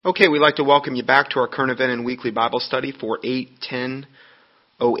Okay, we'd like to welcome you back to our current event and weekly Bible study for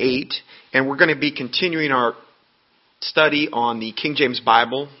 8/10/08. And we're going to be continuing our study on the King James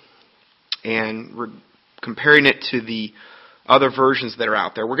Bible, and we're comparing it to the other versions that are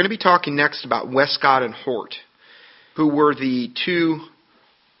out there. We're going to be talking next about Westcott and Hort, who were the two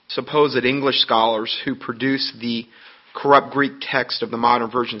supposed English scholars who produced the corrupt Greek text of the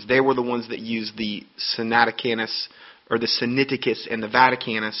modern versions. They were the ones that used the Sinaiticus, or the Sinaiticus and the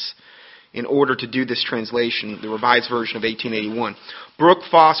Vaticanus, in order to do this translation, the Revised Version of 1881. Brooke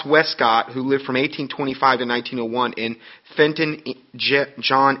Foss Westcott, who lived from 1825 to 1901, and Fenton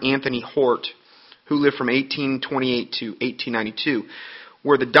John Anthony Hort, who lived from 1828 to 1892,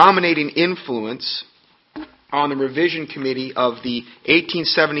 were the dominating influence on the revision committee of the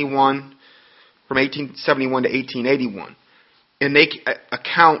 1871, from 1871 to 1881. And they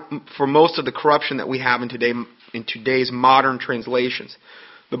account for most of the corruption that we have in today's modern translations.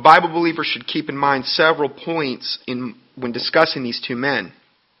 The Bible believer should keep in mind several points when discussing these two men.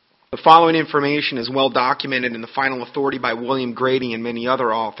 The following information is well documented in the Final Authority by William Grady and many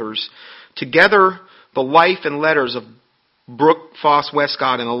other authors. Together, the life and letters of Brooke Foss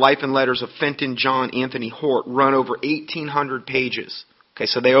Westcott and the life and letters of Fenton John Anthony Hort run over 1,800 pages. Okay,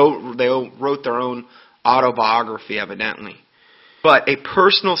 so they all wrote their own autobiography, evidently. But a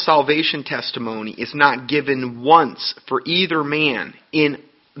personal salvation testimony is not given once for either man in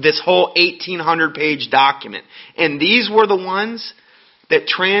this whole 1,800-page document. And these were the ones that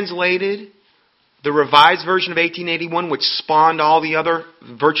translated the Revised Version of 1881, which spawned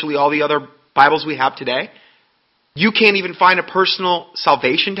virtually all the other Bibles we have today. You can't even find a personal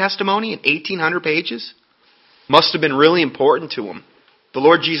salvation testimony in 1,800 pages? Must have been really important to them. The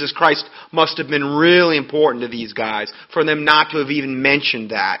Lord Jesus Christ must have been really important to these guys for them not to have even mentioned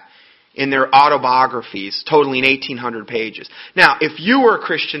that in their autobiographies, totaling 1,800 pages. Now, if you were a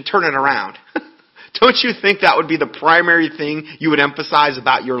Christian, turn it around. Don't you think that would be the primary thing you would emphasize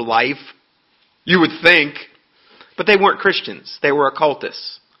about your life? You would think. But they weren't Christians. They were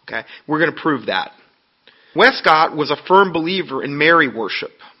occultists. Okay? We're going to prove that. Westcott was a firm believer in Mary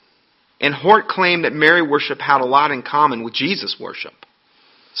worship. And Hort claimed that Mary worship had a lot in common with Jesus worship.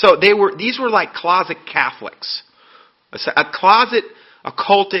 So these were like closet Catholics. A closet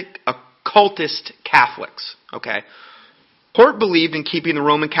occultist Catholics. Okay? Hort believed in keeping the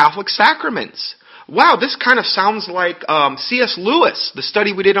Roman Catholic sacraments. Wow, this kind of sounds like C.S. Lewis, the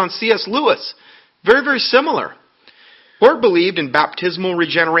study we did on C.S. Lewis. Very, very similar. Hort believed in baptismal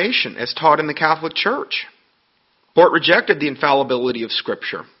regeneration as taught in the Catholic Church. Hort rejected the infallibility of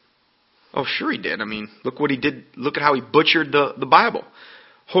Scripture. Oh, sure he did. I mean, look what he did. Look at how he butchered the Bible.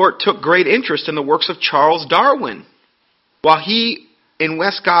 Hort took great interest in the works of Charles Darwin, while he and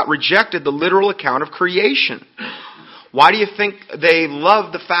Westcott rejected the literal account of creation. Why do you think they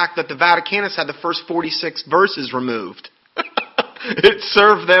loved the fact that the Vaticanus had the first 46 verses removed? It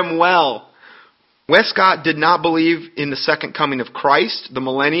served them well. Westcott did not believe in the second coming of Christ, the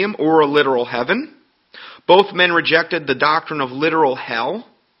millennium, or a literal heaven. Both men rejected the doctrine of literal hell.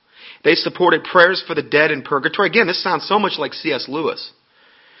 They supported prayers for the dead in purgatory. Again, this sounds so much like C.S. Lewis.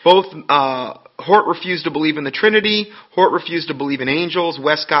 Hort refused to believe in the Trinity. Hort refused to believe in angels.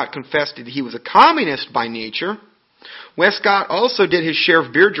 Westcott confessed that he was a communist by nature. Westcott also did his share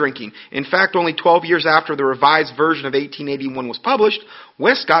of beer drinking. In fact, only 12 years after the Revised Version of 1881 was published,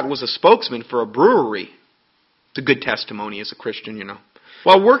 Westcott was a spokesman for a brewery. It's a good testimony as a Christian, you know.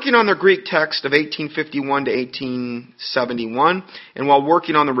 While working on the Greek text of 1851 to 1871, and while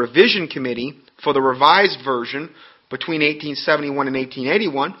working on the revision committee for the Revised Version between 1871 and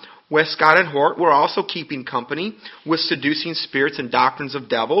 1881, Westcott and Hort were also keeping company with seducing spirits and doctrines of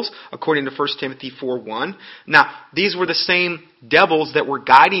devils, according to 1 Timothy 4:1. Now, these were the same devils that were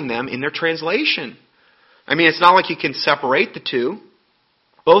guiding them in their translation. I mean, it's not like you can separate the two.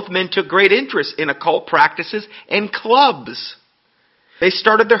 Both men took great interest in occult practices and clubs. They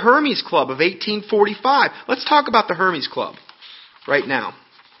started the Hermes Club of 1845. Let's talk about the Hermes Club right now.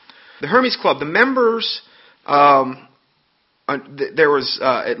 The Hermes Club, the members,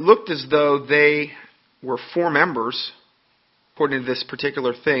 it looked as though they were 4 members, according to this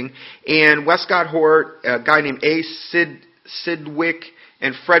particular thing, and Westcott, Hort, a guy named A. Sidwick,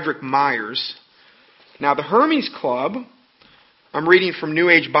 and Frederick Myers. Now, the Hermes Club, I'm reading from New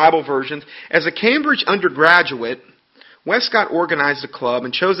Age Bible versions, as a Cambridge undergraduate, Westcott organized a club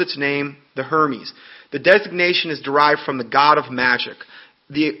and chose its name, the Hermes. The designation is derived from the god of magic,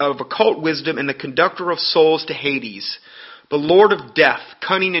 of occult wisdom, and the conductor of souls to Hades, the lord of death,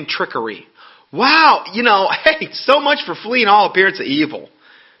 cunning, and trickery. Wow, hey, so much for fleeing all appearance of evil.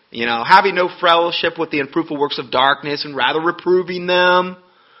 Having no fellowship with the unfruitful works of darkness and rather reproving them.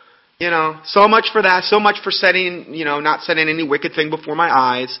 So much for that. So much for not setting any wicked thing before my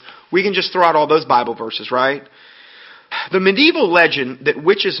eyes. We can just throw out all those Bible verses, right? The medieval legend that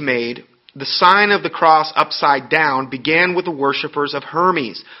witches made the sign of the cross upside down began with the worshippers of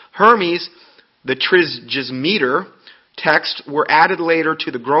Hermes. Hermes, the Trismegister texts, were added later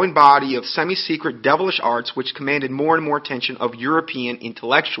to the growing body of semi-secret devilish arts which commanded more and more attention of European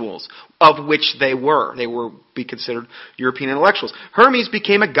intellectuals, of which they were. They were be considered European intellectuals. Hermes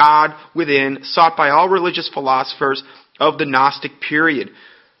became a god within, sought by all religious philosophers of the Gnostic period.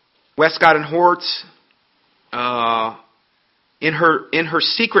 Westcott and Hortz, in her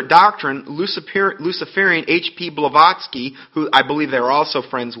secret doctrine, Luciferian H.P. Blavatsky, who I believe they were also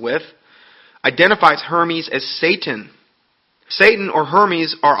friends with, identifies Hermes as Satan. Satan or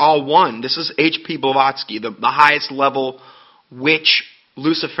Hermes are all one. This is H.P. Blavatsky, the highest level witch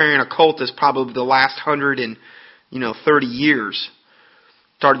Luciferian occultist, probably the last 130 years.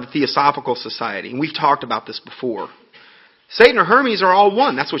 Started the Theosophical Society, and we've talked about this before. Satan or Hermes are all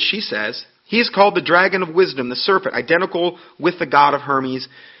one. That's what she says. He is called the dragon of wisdom, the serpent, identical with the god of Hermes,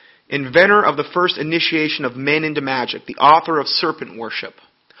 inventor of the first initiation of men into magic, the author of serpent worship.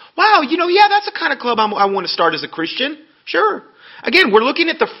 Wow, that's the kind of club I want to start as a Christian. Sure. Again, we're looking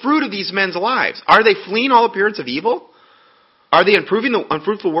at the fruit of these men's lives. Are they fleeing all appearance of evil? Are they improving the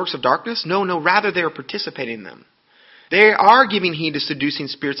unfruitful works of darkness? No, rather they are participating in them. They are giving heed to seducing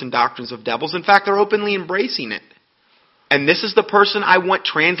spirits and doctrines of devils. In fact, they're openly embracing it. And this is the person I want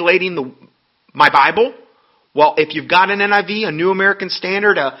translating my Bible? Well, if you've got an NIV, a New American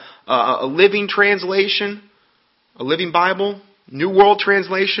Standard, a Living Translation, a Living Bible, New World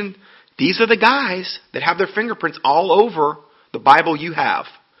Translation, these are the guys that have their fingerprints all over the Bible you have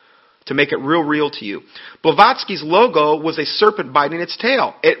to make it real to you. Blavatsky's logo was a serpent biting its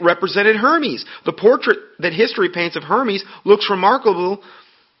tail. It represented Hermes. The portrait that history paints of Hermes looks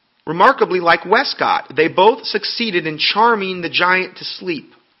remarkably like Westcott. They both succeeded in charming the giant to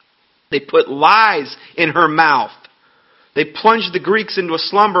sleep. They put lies in her mouth. They plunged the Greeks into a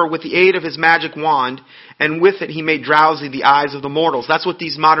slumber with the aid of his magic wand, and with it he made drowsy the eyes of the mortals. That's what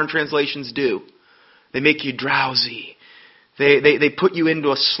these modern translations do. They make you drowsy. They put you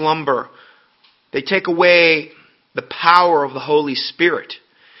into a slumber. They take away the power of the Holy Spirit.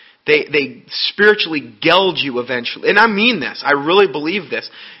 They spiritually geld you eventually. And I mean this. I really believe this.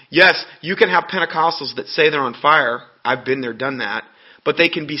 Yes, you can have Pentecostals that say they're on fire. I've been there, done that. But they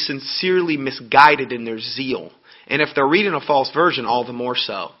can be sincerely misguided in their zeal. And if they're reading a false version, all the more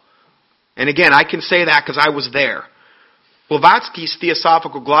so. And again, I can say that because I was there. Blavatsky's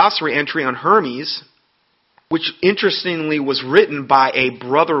Theosophical Glossary entry on Hermes, which interestingly was written by a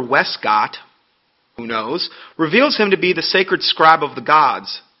brother Westcott, who knows, reveals him to be the sacred scribe of the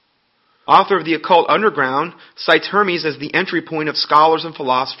gods. Author of the Occult Underground cites Hermes as the entry point of scholars and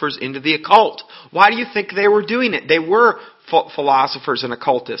philosophers into the occult. Why do you think they were doing it? They were philosophers and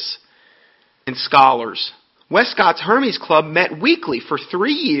occultists and scholars. Westcott's Hermes Club met weekly for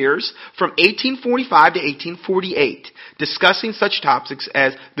 3 years from 1845 to 1848, discussing such topics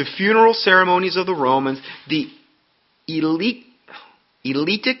as the funeral ceremonies of the Romans, the Eleatic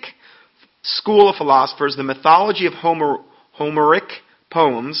school of philosophers, the mythology of Homeric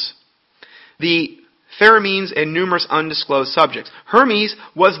poems, the Thermes, and numerous undisclosed subjects. Hermes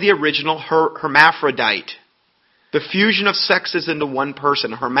was the original hermaphrodite. The fusion of sexes into one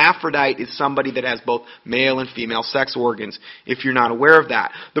person. A hermaphrodite is somebody that has both male and female sex organs, if you're not aware of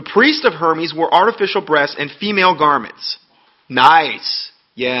that. The priests of Hermes wore artificial breasts and female garments. Nice.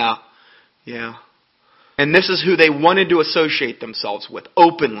 Yeah. And this is who they wanted to associate themselves with,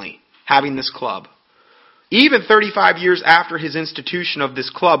 openly, having this club. Even 35 years after his institution of this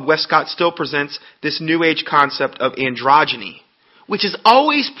club, Westcott still presents this New Age concept of androgyny, which is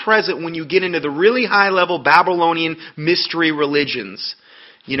always present when you get into the really high-level Babylonian mystery religions.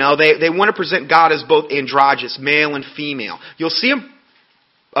 They want to present God as both androgynous, male and female. You'll see him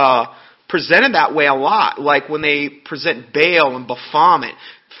presented that way a lot, like when they present Baal and Baphomet,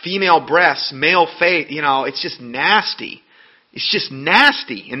 female breasts, male face. It's just nasty. It's just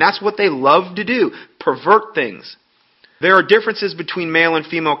nasty, and that's what they love to do, pervert things. There are differences between male and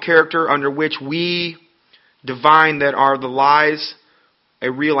female character under which we divine that are the lies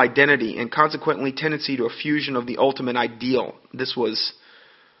a real identity, and consequently tendency to a fusion of the ultimate ideal. That's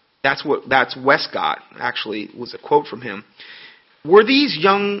Westcott, actually, was a quote from him. Were these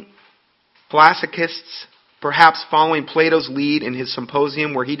young classicists perhaps following Plato's lead in his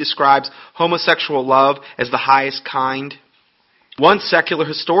Symposium, where he describes homosexual love as the highest kind? One secular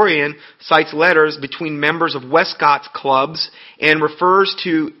historian cites letters between members of Westcott's clubs and refers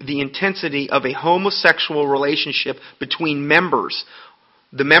to the intensity of a homosexual relationship between members.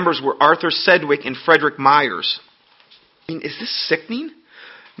 The members were Arthur Sedgwick and Frederick Myers. I mean, is this sickening?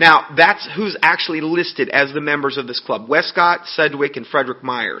 Now, that's who's actually listed as the members of this club. Westcott, Sedgwick, and Frederick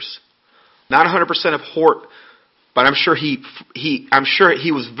Myers. Not 100% of Hort, but I'm sure he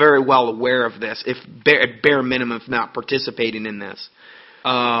was very well aware of this, at bare minimum, if not participating in this.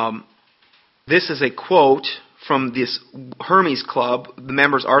 This is a quote from this Hermes Club, the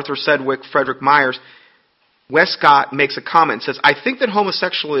members Arthur Sedgwick, Frederick Myers. Westcott makes a comment and says, I think that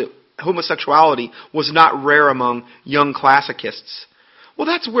homosexuality was not rare among young classicists. Well,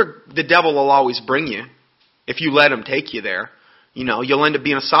 that's where the devil will always bring you. If you let him take you there, you'll end up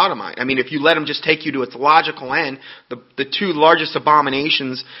being a sodomite. I mean, if you let him just take you to its logical end, the two largest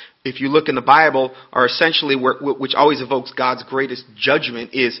abominations, if you look in the Bible, are essentially which always evokes God's greatest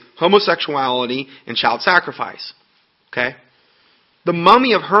judgment, is homosexuality and child sacrifice. Okay? The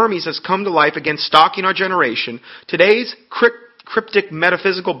mummy of Hermes has come to life again, stalking our generation. Today's cryptic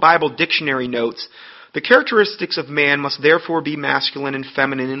metaphysical Bible dictionary notes, the characteristics of man must therefore be masculine and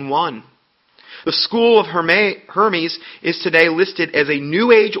feminine in one. The school of Hermes is today listed as a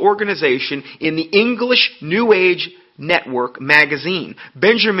New Age organization in the English New Age Network magazine.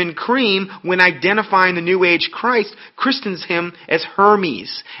 Benjamin Creme, when identifying the New Age Christ, christens him as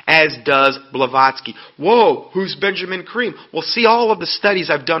Hermes, as does Blavatsky. Whoa, who's Benjamin Creme? Well, see all of the studies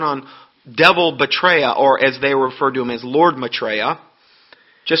I've done on Devil Maitreya, or as they refer to him as Lord Maitreya.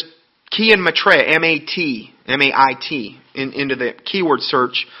 Just key in Maitreya, M-A-I-T, into the keyword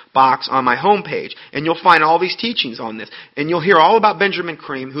search box on my homepage, and you'll find all these teachings on this. And you'll hear all about Benjamin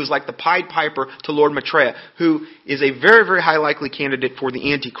Creme, who's like the Pied Piper to Lord Maitreya, who is a very, very high likely candidate for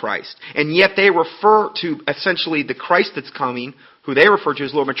the Antichrist. And yet they refer to essentially the Christ that's coming, who they refer to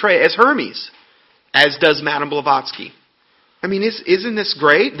as Lord Maitreya, as Hermes, as does Madame Blavatsky. I mean, isn't this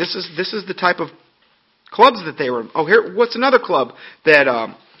great? This is the type of clubs that they were in. Oh, here, what's another club that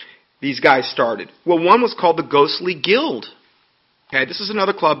these guys started? Well, one was called the Ghostly Guild. Okay, this is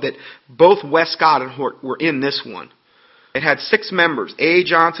another club that both Westcott and Hort were in this one. It had 6 members: A.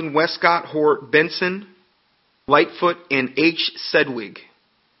 Johnson, Westcott, Hort, Benson, Lightfoot, and H. Sedgwick.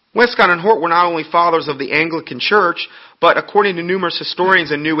 Westcott and Hort were not only fathers of the Anglican Church, but according to numerous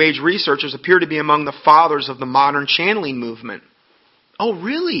historians and New Age researchers, appear to be among the fathers of the modern channeling movement. Oh,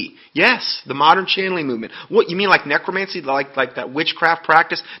 really? Yes, the modern channeling movement. What, you mean like necromancy, like that witchcraft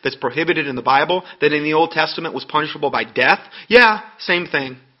practice that's prohibited in the Bible, that in the Old Testament was punishable by death? Yeah, same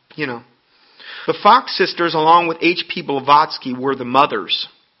thing, The Fox sisters, along with H.P. Blavatsky, were the mothers.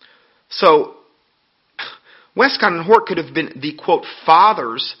 So, Westcott and Hort could have been the, quote,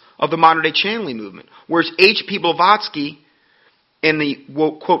 fathers of the modern-day channeling movement, whereas H.P. Blavatsky and the,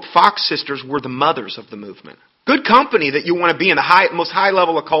 quote, Fox sisters were the mothers of the movement. Good company that you want to be in, the most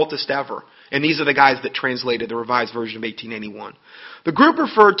high-level occultist ever. And these are the guys that translated the Revised Version of 1881. The group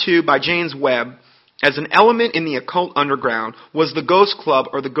referred to by James Webb as an element in the occult underground was the Ghost Club,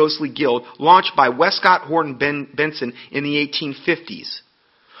 or the Ghostly Guild, launched by Westcott, Hort, and Benson in the 1850s.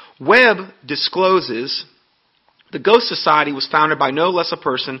 Webb discloses the Ghost Society was founded by no less a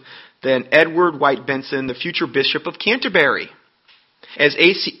person than Edward White Benson, the future Bishop of Canterbury. As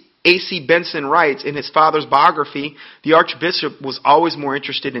A.C. Benson writes in his father's biography, the Archbishop was always more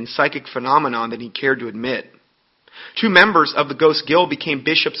interested in psychic phenomenon than he cared to admit. 2 members of the Ghost Guild became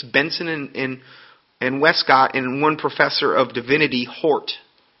bishops, Benson and Westcott, and one professor of divinity, Hort.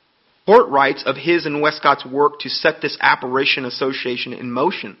 Hort writes of his and Westcott's work to set this apparition association in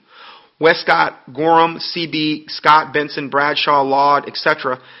motion. Westcott, Gorham, C.B., Scott, Benson, Bradshaw, Laud,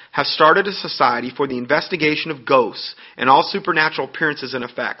 etc. have started a society for the investigation of ghosts and all supernatural appearances and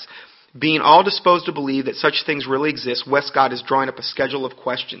effects. Being all disposed to believe that such things really exist, Westcott is drawing up a schedule of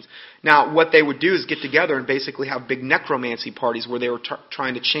questions. Now, what they would do is get together and basically have big necromancy parties where they were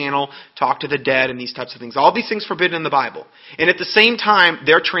trying to channel, talk to the dead, and these types of things. All these things forbidden in the Bible. And at the same time,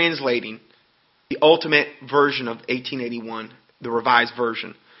 they're translating the ultimate version of 1881, the Revised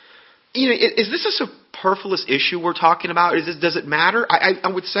Version. Is this a superfluous issue we're talking about? Does it matter? I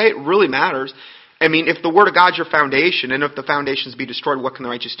would say it really matters. I mean, if the Word of God's your foundation, and if the foundations be destroyed, what can the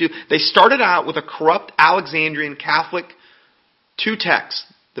righteous do? They started out with a corrupt Alexandrian Catholic 2 texts,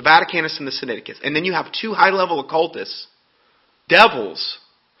 the Vaticanus and the Sinaiticus. And then you have 2 high-level occultists, devils,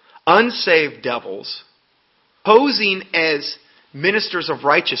 unsaved devils, posing as ministers of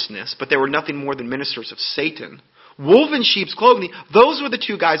righteousness, but they were nothing more than ministers of Satan. Wolf in sheep's clothing. Those were the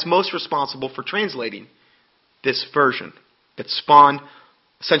 2 guys most responsible for translating this version that spawned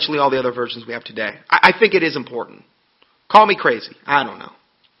essentially all the other versions we have today. I think it is important. Call me crazy. I don't know.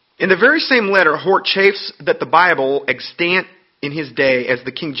 In the very same letter, Hort chafes that the Bible, extant in his day as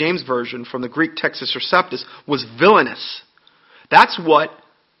the King James Version from the Greek Textus Receptus, was villainous. That's what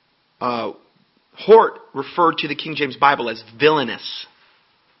Hort referred to the King James Bible as villainous,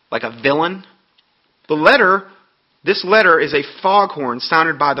 like a villain. This letter is a foghorn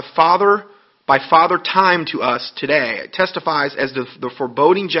sounded by Father Time to us today. It testifies as the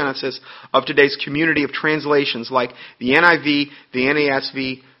foreboding genesis of today's community of translations like the NIV, the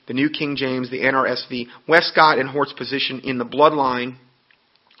NASV, the New King James, the NRSV. Westcott and Hort's position in the bloodline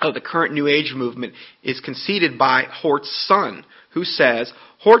of the current New Age movement is conceded by Hort's son, who says,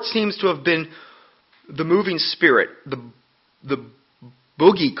 Hort seems to have been the moving spirit, the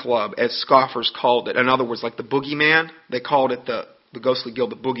boogie club, as scoffers called it. In other words, like the boogeyman, they called it the Ghostly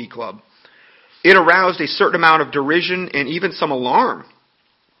Guild, the boogie club. It aroused a certain amount of derision and even some alarm.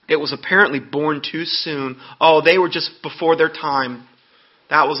 It was apparently born too soon. Oh, they were just before their time.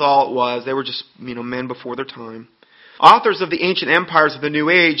 That was all it was. They were just, men before their time. Authors of the ancient empires of the New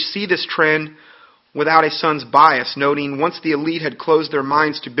Age see this trend without a son's bias, noting once the elite had closed their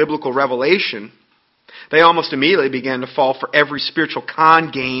minds to biblical revelation, they almost immediately began to fall for every spiritual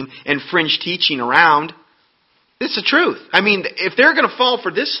con game and fringe teaching around. This is the truth. If they're going to fall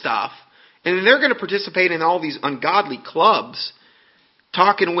for this stuff, and they're going to participate in all these ungodly clubs,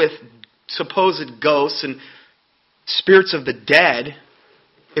 talking with supposed ghosts and spirits of the dead,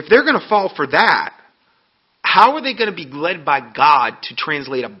 if they're going to fall for that, how are they going to be led by God to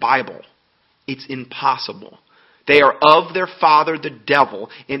translate a Bible? It's impossible. They are of their father, the devil,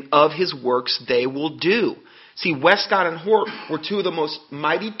 and of his works they will do. See, Westcott and Hort were two of the most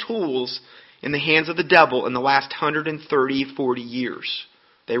mighty tools in the hands of the devil in the last 130, 40 years.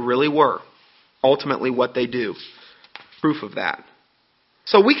 They really were. Ultimately what they do. Proof of that.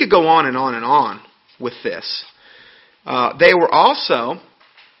 So we could go on and on and on with this. They were also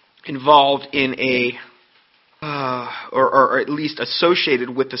involved in or at least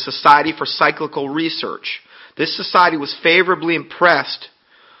associated with the Society for Cyclical Research. This society was favorably impressed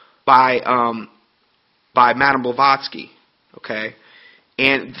by Madame Blavatsky. Okay?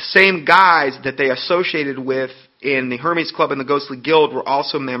 And the same guys that they associated with in the Hermes Club and the Ghostly Guild were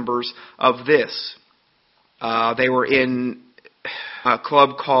also members of this. They were in a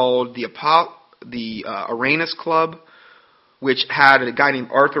club called the Uranus Club, which had a guy named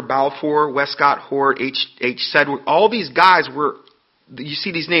Arthur Balfour, Westcott Hort, H. Sedgwick. All these guys were, you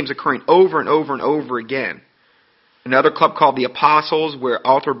see these names occurring over and over and over again. Another club called the Apostles, where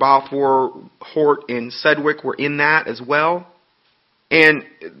Arthur Balfour, Hort, and Sedgwick were in that as well. And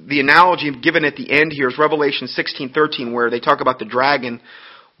the analogy given at the end here is Revelation 16:13, where they talk about the dragon,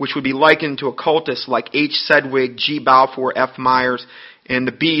 which would be likened to occultists like H. Sedgwick, G. Balfour, F. Myers, and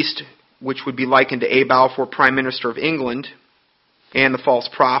the beast, which would be likened to A. Balfour, Prime Minister of England, and the false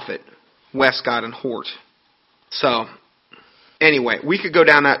prophet, Westcott and Hort. So, anyway, we could go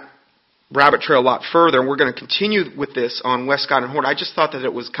down that rabbit trail a lot further, and we're going to continue with this on Westcott and Hort. I just thought that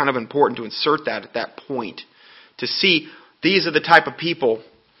it was kind of important to insert that at that point, to see these are the type of people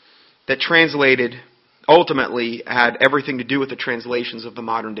that translated, ultimately had everything to do with the translations of the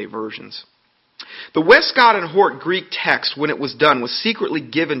modern day versions. The Westcott and Hort Greek text, when it was done, was secretly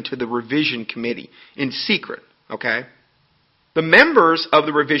given to the revision committee, in secret, okay? The members of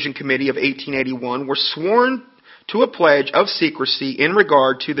the revision committee of 1881 were sworn to a pledge of secrecy in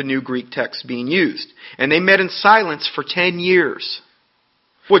regard to the new Greek text being used. And they met in silence for 10 years.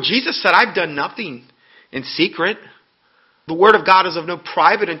 Well, Jesus said, I've done nothing in secret. The Word of God is of no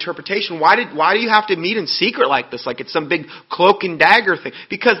private interpretation. Why do you have to meet in secret like this? Like it's some big cloak and dagger thing.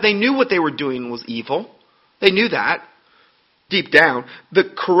 Because they knew what they were doing was evil. They knew that. Deep down. The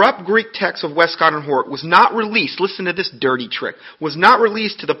corrupt Greek text of Westcott and Hort was not released, listen to this dirty trick, was not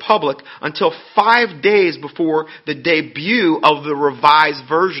released to the public until 5 days before the debut of the revised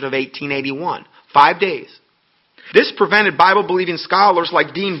version of 1881. 5 days. This prevented Bible-believing scholars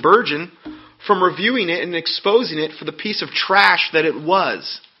like Dean Burgeon from reviewing it and exposing it for the piece of trash that it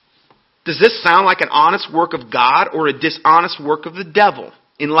was. Does this sound like an honest work of God or a dishonest work of the devil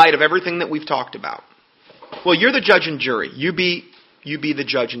in light of everything that we've talked about? Well, you're the judge and jury. You be the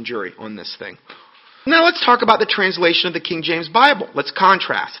judge and jury on this thing. Now let's talk about the translation of the King James Bible. Let's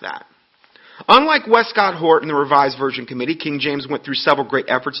contrast that. Unlike Westcott Hort and the Revised Version Committee, King James went through several great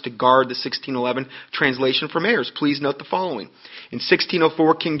efforts to guard the 1611 translation from errors. Please note the following. In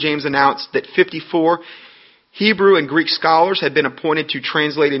 1604, King James announced that 54 Hebrew and Greek scholars had been appointed to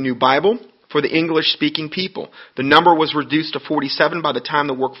translate a new Bible for the English-speaking people. The number was reduced to 47 by the time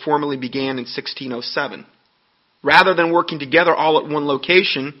the work formally began in 1607. Rather than working together all at one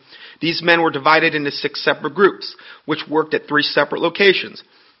location, these men were divided into 6 separate groups, which worked at 3 separate locations.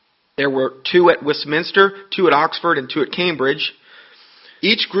 There were 2 at Westminster, 2 at Oxford, and 2 at Cambridge.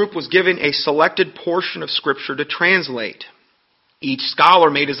 Each group was given a selected portion of Scripture to translate. Each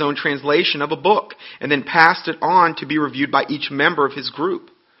scholar made his own translation of a book and then passed it on to be reviewed by each member of his group.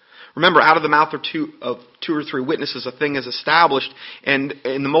 Remember, out of the mouth of two or three witnesses a thing is established, and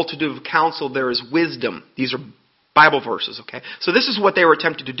in the multitude of counsel there is wisdom. These are Bible verses, okay? So this is what they were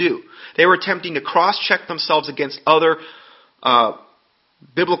attempting to do. They were attempting to cross-check themselves against other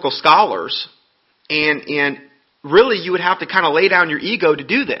biblical scholars, and really you would have to kind of lay down your ego to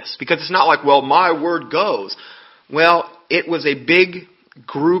do this, because it's not like, well, my word goes. Well, it was a big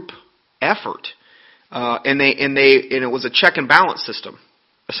group effort, and it was a check and balance system,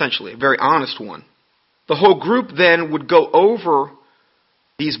 essentially, a very honest one. The whole group then would go over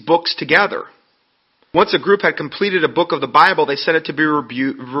these books together. Once a group had completed a book of the Bible, they sent it to be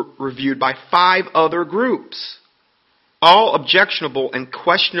reviewed by 5 other groups. All objectionable and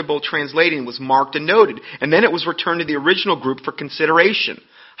questionable translating was marked and noted, and then it was returned to the original group for consideration.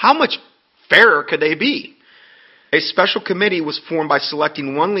 How much fairer could they be? A special committee was formed by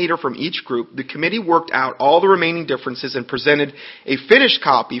selecting one leader from each group. The committee worked out all the remaining differences and presented a finished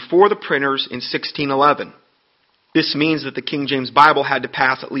copy for the printers in 1611. This means that the King James Bible had to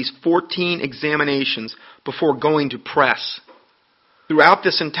pass at least 14 examinations before going to press. Throughout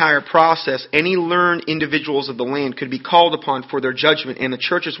this entire process, any learned individuals of the land could be called upon for their judgment, and the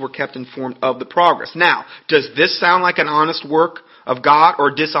churches were kept informed of the progress. Now, does this sound like an honest work of God or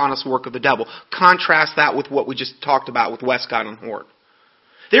a dishonest work of the devil? Contrast that with what we just talked about with Westcott and Hort.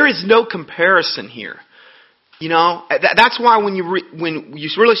 There is no comparison here. You know, that's why when you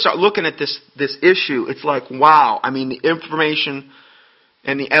really start looking at this issue, it's like, wow. I mean, the information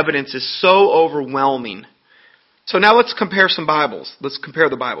and the evidence is so overwhelming. So now let's compare some Bibles. Let's compare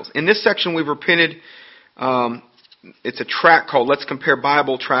the Bibles. In this section, we've reprinted. It's a tract called "Let's Compare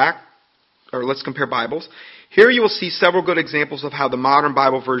Bible Tract," or "Let's Compare Bibles." Here you will see several good examples of how the modern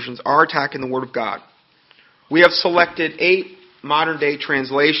Bible versions are attacking the Word of God. We have selected 8 modern-day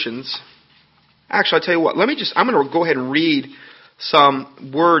translations. Actually, I'll tell you what. I'm going to go ahead and read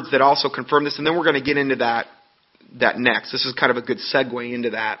some words that also confirm this, and then we're going to get into that next. This is kind of a good segue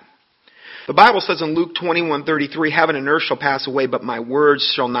into that. The Bible says in Luke 21:33, "Heaven and earth shall pass away, but my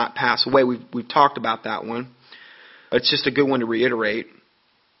words shall not pass away." We've talked about that one. It's just a good one to reiterate.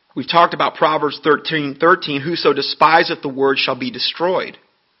 We've talked about Proverbs 13:13, "Whoso despiseth the word shall be destroyed."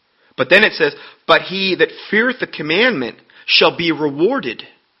 But then it says, "But he that feareth the commandment shall be rewarded."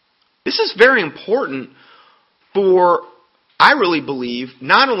 This is very important for, I really believe,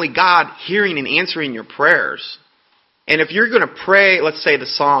 not only God hearing and answering your prayers. And if you're going to pray, let's say the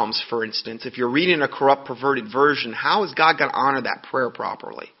Psalms, for instance, if you're reading a corrupt, perverted version, how is God going to honor that prayer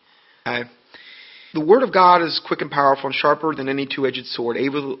properly? Okay? The Word of God is quick and powerful and sharper than any two-edged sword,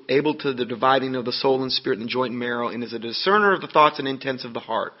 able to the dividing of the soul and spirit and joint and marrow, and is a discerner of the thoughts and intents of the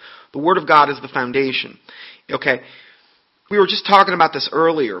heart. The Word of God is the foundation. Okay, we were just talking about this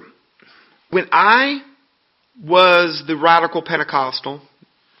earlier. When I was the radical Pentecostal,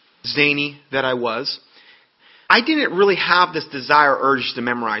 zany that I was, I didn't really have this desire or urge to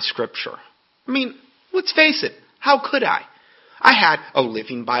memorize Scripture. I mean, let's face it, how could I? I had a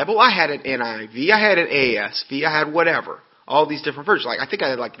Living Bible, I had an NIV, I had an ASV, I had whatever. All these different versions. I think I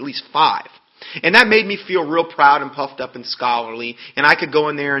had at least 5. And that made me feel real proud and puffed up and scholarly, and I could go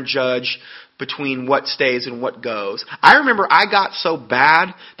in there and judge between what stays and what goes. I remember I got so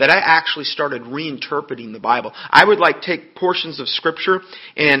bad that I actually started reinterpreting the Bible. I would take portions of Scripture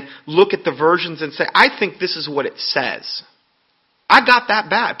and look at the versions and say, I think this is what it says. I got that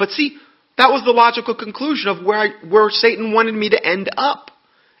bad. But see, that was the logical conclusion of where Satan wanted me to end up.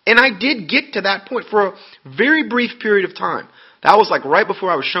 And I did get to that point for a very brief period of time. That was right before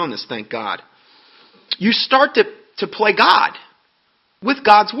I was shown this, thank God. You start to play God with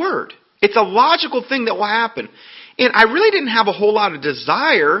God's Word. It's a logical thing that will happen. And I really didn't have a whole lot of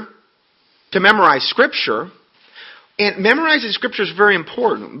desire to memorize Scripture. And memorizing Scripture is very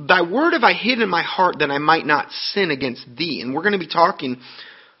important. Thy word have I hid in my heart that I might not sin against thee. And we're going to be talking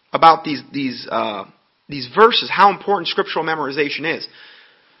about these verses, how important scriptural memorization is.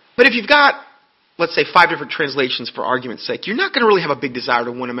 But if you've got, let's say, 5 different translations for argument's sake, you're not going to really have a big desire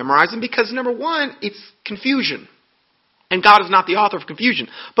to want to memorize them because, number one, it's confusion. And God is not the author of confusion.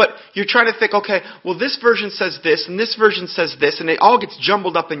 But you're trying to think, okay, well, this version says this, and this version says this, and it all gets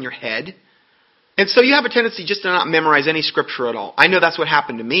jumbled up in your head. And so you have a tendency just to not memorize any Scripture at all. I know that's what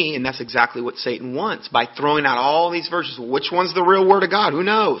happened to me, and that's exactly what Satan wants. By throwing out all these verses, well, which one's the real Word of God? Who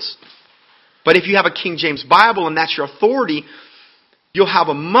knows? But if you have a King James Bible and that's your authority, you'll have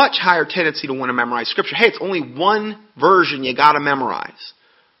a much higher tendency to want to memorize Scripture. Hey, it's only one version you got to memorize.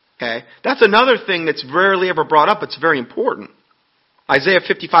 Okay? That's another thing that's rarely ever brought up. It's very important. Isaiah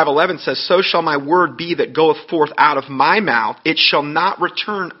 55:11 says, "So shall my word be that goeth forth out of my mouth. It shall not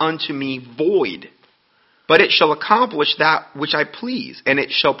return unto me void, but it shall accomplish that which I please, and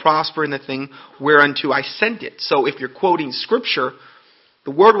it shall prosper in the thing whereunto I sent it." So if you're quoting Scripture,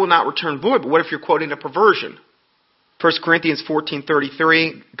 the word will not return void. But what if you're quoting a perversion? 1 Corinthians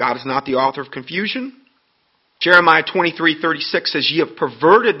 14:33, God is not the author of confusion. Jeremiah 23:36 says, "Ye have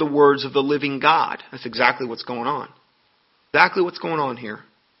perverted the words of the living God." That's exactly what's going on. Exactly what's going on here.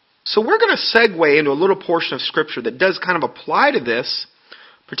 So we're going to segue into a little portion of Scripture that does kind of apply to this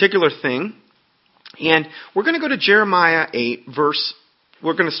particular thing. And we're going to go to Jeremiah 8,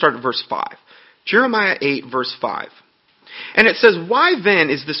 we're going to start at verse 5. Jeremiah 8, verse 5. And it says, "Why then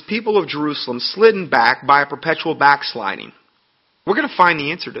is this people of Jerusalem slidden back by a perpetual backsliding?" We're going to find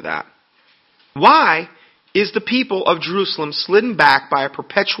the answer to that. Why is the people of Jerusalem slidden back by a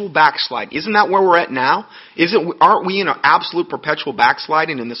perpetual backsliding? Isn't that where we're at now? Aren't we in an absolute perpetual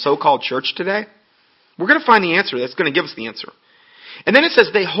backsliding in the so-called church today? We're going to find the answer. That's going to give us the answer. And then it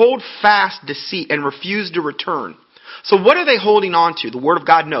says, "They hold fast deceit and refuse to return." So what are they holding on to? The Word of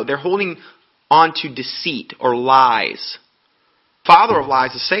God? No, they're holding on to deceit or lies. Father of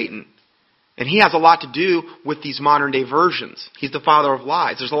lies is Satan. And he has a lot to do with these modern day versions. He's the father of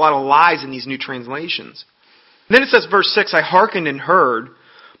lies. There's a lot of lies in these new translations. And then it says, verse 6, "I hearkened and heard,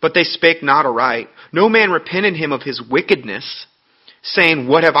 but they spake not aright. No man repented him of his wickedness, saying,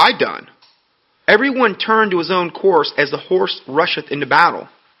 What have I done? Everyone turned to his own course as the horse rusheth into battle."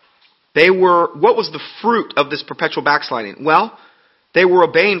 What was the fruit of this perpetual backsliding? Well, they were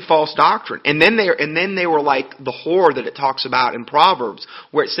obeying false doctrine. And then they were like the whore that it talks about in Proverbs,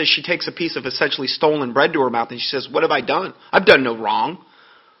 where it says she takes a piece of essentially stolen bread to her mouth and she says, "What have I done? I've done no wrong."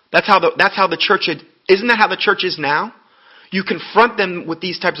 That's how the church isn't that how the church is now? You confront them with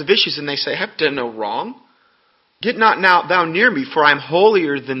these types of issues and they say, "I've done no wrong. Get not now thou near me, for I am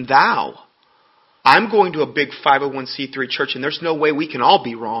holier than thou." I'm going to a big 501c3 church and there's no way we can all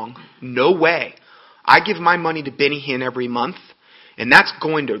be wrong. No way. I give my money to Benny Hinn every month. And that's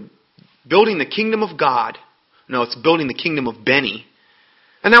going to building the kingdom of God. No, it's building the kingdom of Benny.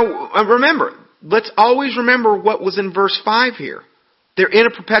 And now remember, let's always remember what was in verse 5 here. They're in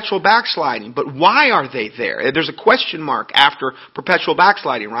a perpetual backsliding. But why are they there? There's a question mark after perpetual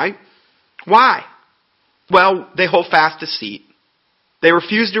backsliding, right? Why? Well, they hold fast deceit. They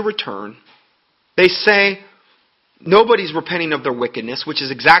refuse to return. They say nobody's repenting of their wickedness, which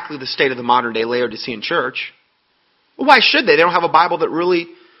is exactly the state of the modern day Laodicean church. Well, why should they? They don't have a Bible that really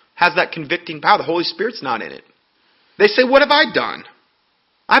has that convicting power. The Holy Spirit's not in it. They say, "What have I done?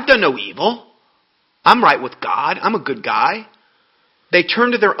 I've done no evil. I'm right with God. I'm a good guy." They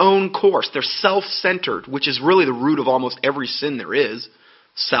turn to their own course. They're self-centered, which is really the root of almost every sin there is.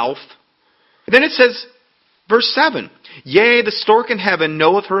 Self. And then it says, verse 7, "Yea, the stork in heaven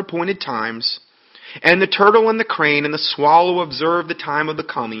knoweth her appointed times, and the turtle and the crane and the swallow observe the time of the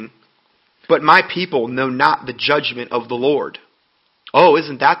coming. But my people know not the judgment of the Lord." Oh,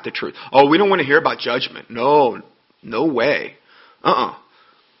 isn't that the truth? Oh, we don't want to hear about judgment. No way.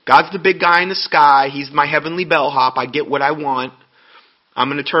 God's the big guy in the sky. He's my heavenly bellhop. I get what I want. I'm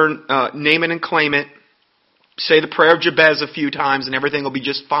going to name it and claim it. Say the prayer of Jabez a few times and everything will be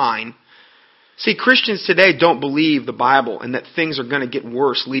just fine. See, Christians today don't believe the Bible and that things are going to get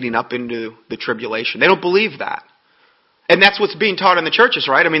worse leading up into the tribulation. They don't believe that. And that's what's being taught in the churches,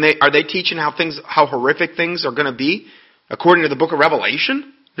 right? I mean, are they teaching how horrific things are going to be according to the book of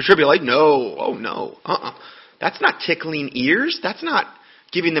Revelation? The tribulation? No. Oh, no. That's not tickling ears. That's not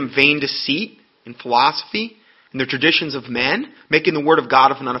giving them vain deceit and philosophy and the traditions of men, making the word of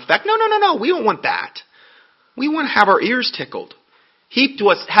God of none effect. No. We don't want that. We want to have our ears tickled. Heap to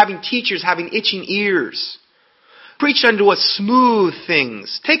us having teachers having itching ears. Preach unto us smooth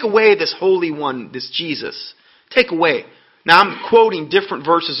things. Take away this Holy One, this Jesus. Take away. Now I'm quoting different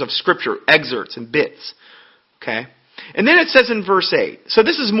verses of Scripture, excerpts and bits. Okay? And then it says in verse 8, so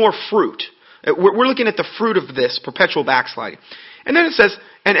this is more fruit. We're looking at the fruit of this perpetual backsliding. And then it says,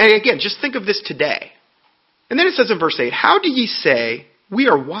 and again, just think of this today. And then it says in verse 8, "How do ye say, we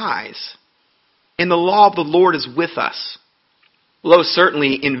are wise, and the law of the Lord is with us? Lo,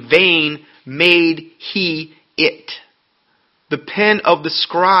 certainly in vain made he it. The pen of the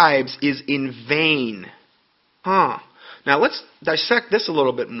scribes is in vain." Now let's dissect this a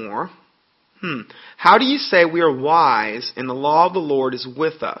little bit more. "How do you say we are wise and the law of the Lord is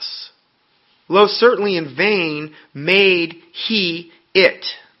with us? Lo, certainly in vain made he it."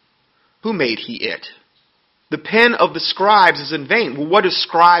 Who made he it? The pen of the scribes is in vain. Well, what do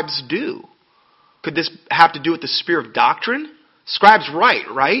scribes do? Could this have to do with the sphere of doctrine? Scribes write,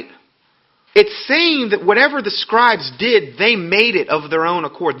 right? It's saying that whatever the scribes did, they made it of their own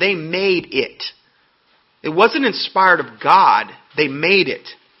accord. They made it. It wasn't inspired of God. They made it.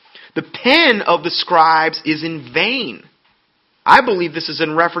 The pen of the scribes is in vain. I believe this is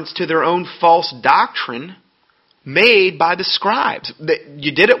in reference to their own false doctrine made by the scribes.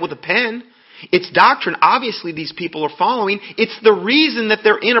 You did it with a pen. It's doctrine, obviously, these people are following. It's the reason that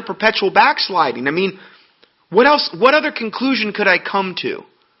they're in a perpetual backsliding. I mean, what else? What other conclusion could I come to?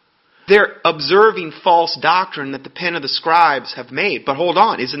 They're observing false doctrine that the pen of the scribes have made. But hold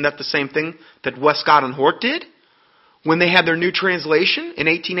on, isn't that the same thing that Westcott and Hort did? When they had their new translation in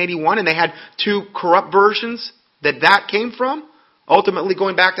 1881 and they had two corrupt versions that came from, ultimately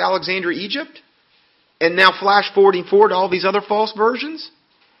going back to Alexandria, Egypt, and now flash forwarding forward to all these other false versions?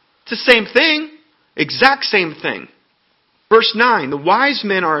 It's the same thing. Exact same thing. Verse 9, the wise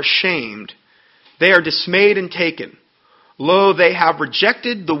men are ashamed. They are dismayed and taken. Lo, they have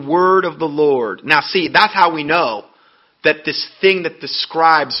rejected the word of the Lord. Now see, that's how we know that this thing that the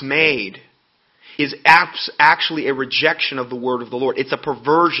scribes made is actually a rejection of the word of the Lord. It's a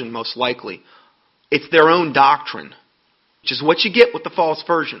perversion, most likely. It's their own doctrine, which is what you get with the false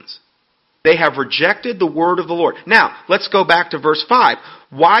versions. They have rejected the word of the Lord. Now, let's go back to verse 5.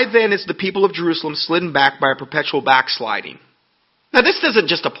 Why then is the people of Jerusalem slidden back by a perpetual backsliding? Now, this doesn't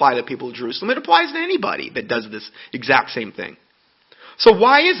just apply to the people of Jerusalem. It applies to anybody that does this exact same thing. So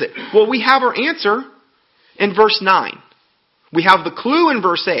why is it? Well, we have our answer in verse 9. We have the clue in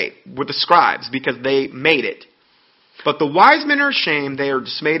verse 8 with the scribes because they made it. But the wise men are ashamed, they are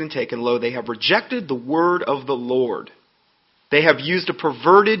dismayed and taken. Lo, they have rejected the word of the Lord. They have used a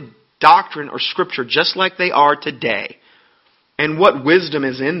perverted doctrine or scripture just like they are today. And what wisdom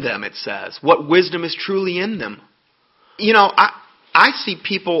is in them, it says. What wisdom is truly in them. You know, I see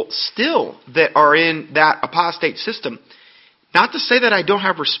people still that are in that apostate system. Not to say that I don't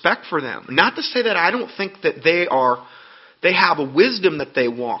have respect for them. Not to say that I don't think that they have a wisdom that they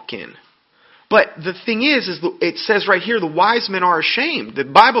walk in. But the thing is it says right here, the wise men are ashamed. The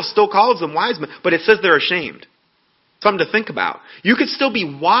Bible still calls them wise men, but it says they're ashamed. Something to think about. You could still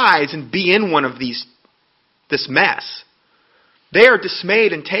be wise and be in one of this mess. They are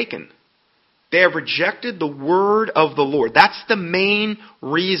dismayed and taken. They have rejected the word of the Lord. That's the main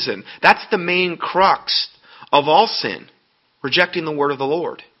reason. That's the main crux of all sin. Rejecting the word of the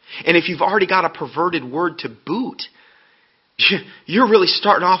Lord. And if you've already got a perverted word to boot, you're really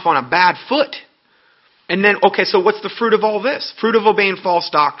starting off on a bad foot. And then, okay, so what's the fruit of all this? Fruit of obeying false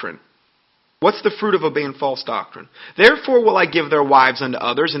doctrine. What's the fruit of obeying false doctrine? Therefore will I give their wives unto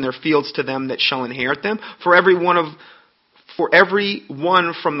others, and their fields to them that shall inherit them. For every one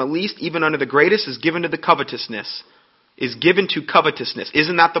from the least even unto the greatest is given to the covetousness. Is given to covetousness.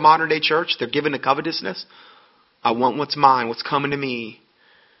 Isn't that the modern day church? They're given to covetousness. I want what's mine, what's coming to me.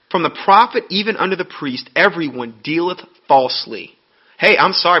 From the prophet even unto the priest, everyone dealeth falsely. Hey,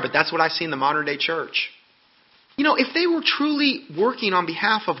 I'm sorry, but that's what I see in the modern day church. You know, if they were truly working on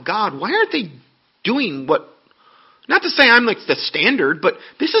behalf of God, why aren't they doing what... Not to say I'm like the standard, but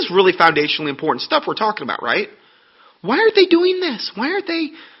this is really foundationally important stuff we're talking about, right? Why aren't they doing this? Why aren't they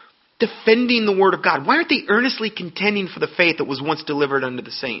defending the Word of God? Why aren't they earnestly contending for the faith that was once delivered unto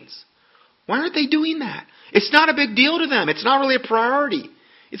the saints? Why aren't they doing that? It's not a big deal to them. It's not really a priority.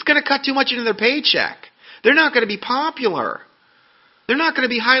 It's going to cut too much into their paycheck. They're not going to be popular. They're not going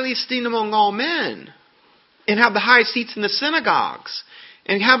to be highly esteemed among all men and have the high seats in the synagogues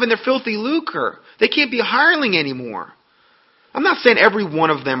and having their filthy lucre. They can't be a hireling anymore. I'm not saying every one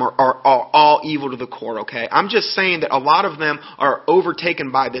of them are all evil to the core, okay? I'm just saying that a lot of them are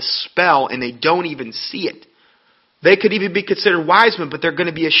overtaken by this spell and they don't even see it. They could even be considered wise men, but they're going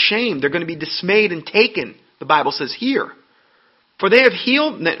to be ashamed. They're going to be dismayed and taken, the Bible says here. For they have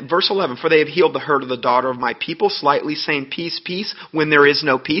healed, verse 11, for they have healed the hurt of the daughter of my people, slightly saying peace, peace, when there is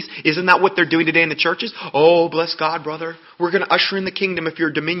no peace. Isn't that what they're doing today in the churches? Oh, bless God, brother. We're going to usher in the kingdom if you're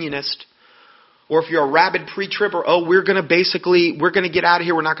a dominionist. Or if you're a rabid pre-tribber, we're going to get out of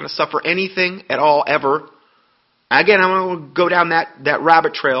here. We're not going to suffer anything at all, ever. Again, I'm going to go down that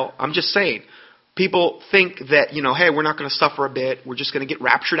rabbit trail. I'm just saying. People think that, hey, we're not going to suffer a bit. We're just going to get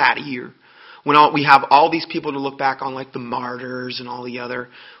raptured out of here. When we have all these people to look back on, like the martyrs and all the other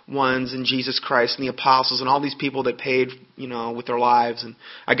ones, and Jesus Christ and the apostles and all these people that paid, with their lives, and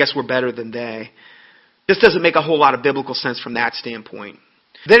I guess we're better than they. This doesn't make a whole lot of biblical sense from that standpoint.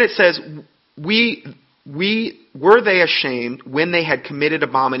 Then it says, were they ashamed when they had committed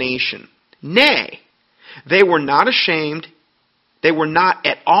abomination? Nay, they were not ashamed. They were not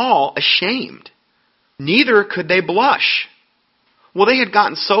at all ashamed. Neither could they blush. Well, they had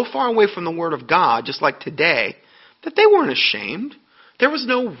gotten so far away from the Word of God, just like today, that they weren't ashamed. There was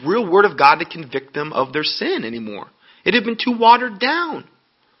no real word of God to convict them of their sin anymore. It had been too watered down.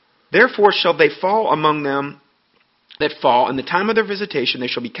 Therefore shall they fall among them that fall. In the time of their visitation they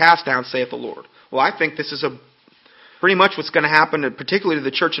shall be cast down, saith the Lord. Well, I think this is pretty much what's going to happen, particularly to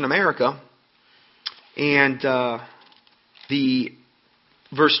the church in America. And the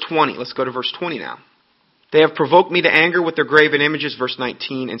verse 20. Let's go to verse 20 now. They have provoked me to anger with their graven images, verse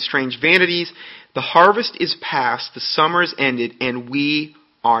 19, and strange vanities. The harvest is past, the summer is ended, and we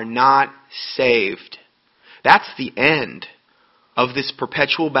are not saved. That's the end of this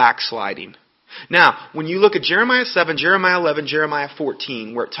perpetual backsliding. Now, when you look at Jeremiah 7, Jeremiah 11, Jeremiah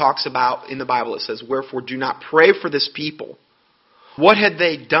 14, where it talks about, in the Bible it says, wherefore do not pray for this people. What had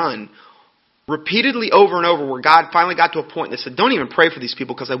they done? Repeatedly over and over, where God finally got to a point that said, don't even pray for these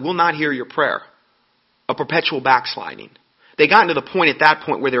people because I will not hear your prayer. A perpetual backsliding. They got to the point at that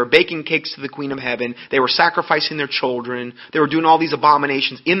point where they were baking cakes to the Queen of Heaven. They were sacrificing their children. They were doing all these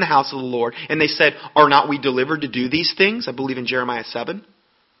abominations in the house of the Lord. And they said, are not we delivered to do these things? I believe in Jeremiah 7.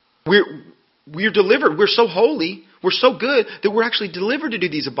 We're delivered. We're so holy. We're so good that we're actually delivered to do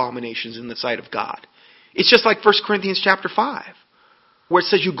these abominations in the sight of God. It's just like 1 Corinthians chapter 5, where it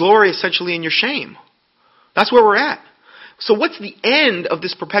says you glory essentially in your shame. That's where we're at. So what's the end of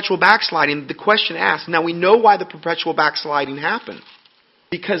this perpetual backsliding? The question asked. Now we know why the perpetual backsliding happened.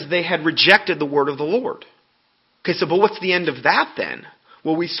 Because they had rejected the word of the Lord. Okay, so but what's the end of that then?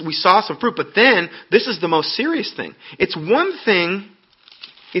 Well, we saw some fruit, but then this is the most serious thing. It's one thing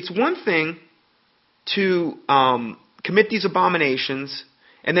to commit these abominations,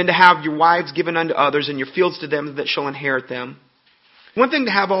 and then to have your wives given unto others, and your fields to them that shall inherit them. One thing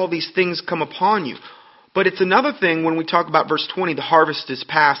to have all these things come upon you. But it's another thing when we talk about verse 20, the harvest is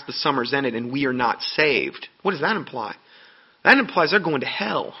past, the summer's ended, and we are not saved. What does that imply? That implies they're going to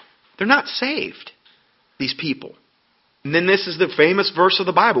hell. They're not saved, these people. And then this is the famous verse of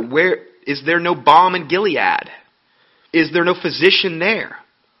the Bible. Where is there no balm in Gilead? Is there no physician there?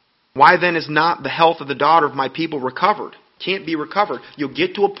 Why then is not the health of the daughter of my people recovered? Can't be recovered. You'll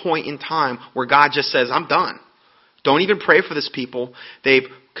get to a point in time where God just says, I'm done. Don't even pray for this people. They've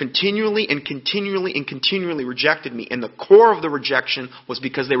continually rejected me. And the core of the rejection was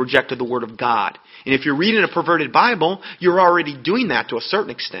because they rejected the Word of God. And if you're reading a perverted Bible, you're already doing that to a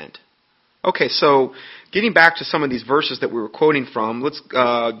certain extent. Okay, so getting back to some of these verses that we were quoting from,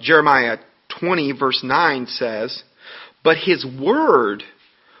 Jeremiah 20 verse 9 says, but his word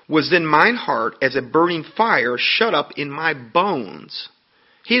was in mine heart as a burning fire shut up in my bones.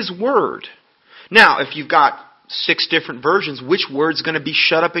 His word. Now, if you've got 6 different versions, which word's going to be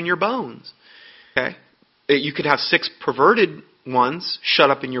shut up in your bones? Okay, you could have 6 perverted ones shut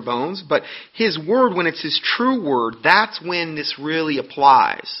up in your bones, but his word, when it's his true word, that's when this really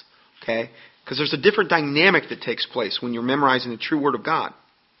applies. Okay, because there's a different dynamic that takes place when you're memorizing the true word of God.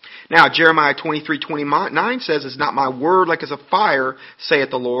 Now, Jeremiah 23:29 says, is not my word like as a fire,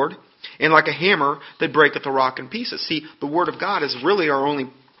 saith the Lord, and like a hammer that breaketh a rock in pieces. See, the word of God is really our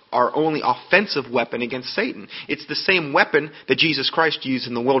only offensive weapon against Satan. It's the same weapon that Jesus Christ used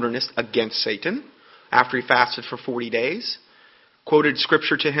in the wilderness against Satan after he fasted for 40 days. Quoted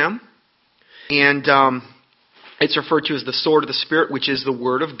scripture to him. And it's referred to as the sword of the Spirit, which is the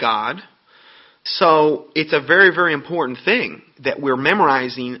word of God. So it's a very, very important thing that we're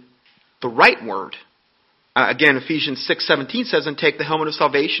memorizing the right word. Again, Ephesians 6:17 says, and take the helmet of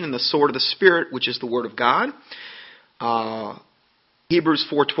salvation and the sword of the Spirit, which is the word of God. Hebrews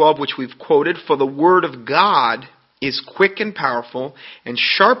 4:12, which we've quoted, for the word of God is quick and powerful and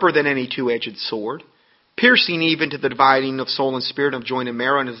sharper than any two-edged sword, piercing even to the dividing of soul and spirit, of joint and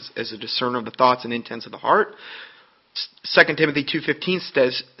marrow, and as a discerner of the thoughts and intents of the heart. 2 Timothy 2:15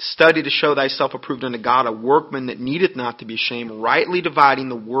 says, study to show thyself approved unto God, a workman that needeth not to be ashamed, rightly dividing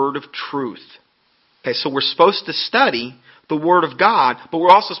the word of truth. Okay, so we're supposed to study the word of God, but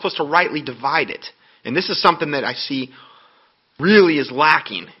we're also supposed to rightly divide it. And this is something that I see really is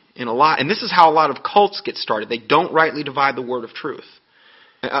lacking in a lot. And this is how a lot of cults get started. They don't rightly divide the word of truth.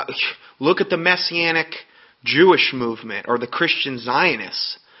 Look at the Messianic Jewish movement or the Christian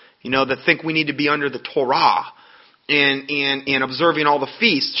Zionists, that think we need to be under the Torah and observing all the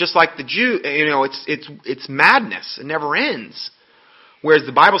feasts, just like the Jew. It's madness. It never ends. Whereas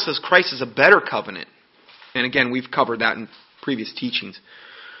the Bible says Christ is a better covenant. And again, we've covered that in previous teachings.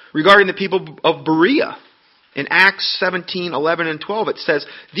 Regarding the people of Berea, in Acts 17:11 and 12, it says,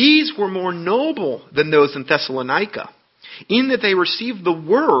 these were more noble than those in Thessalonica, in that they received the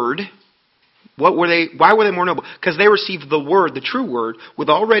word. Why were they more noble? Because they received the word, the true word, with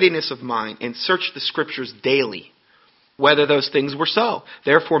all readiness of mind, and searched the scriptures daily, whether those things were so.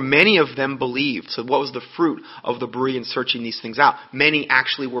 Therefore, many of them believed. So what was the fruit of the Bereans searching these things out? Many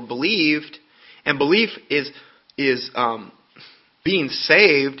actually were believed, and belief is being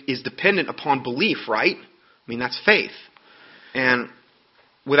saved is dependent upon belief, right? I mean, that's faith. And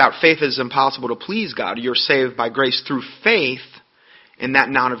without faith it is impossible to please God. You're saved by grace through faith, and that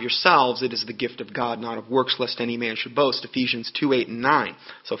not of yourselves. It is the gift of God, not of works, lest any man should boast. Ephesians 2:8 and 9.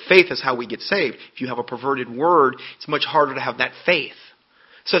 So faith is how we get saved. If you have a perverted word, it's much harder to have that faith.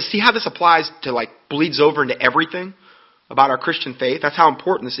 So see how this applies to, bleeds over into everything about our Christian faith? That's how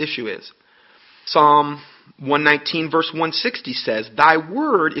important this issue is. Psalm 119 verse 160 says, Thy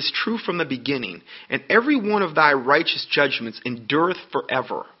word is true from the beginning, and every one of thy righteous judgments endureth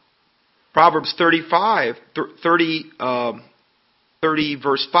forever. Proverbs 30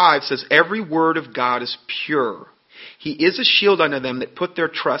 verse 5 says, Every word of God is pure. He is a shield unto them that put their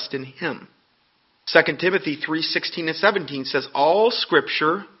trust in him. 2 Timothy 3:16 and 17 says, All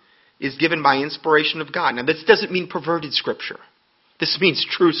Scripture is given by inspiration of God. Now this doesn't mean perverted Scripture. This means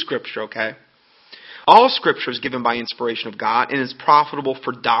true Scripture, okay? All Scripture is given by inspiration of God and is profitable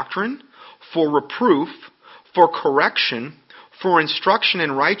for doctrine, for reproof, for correction, for instruction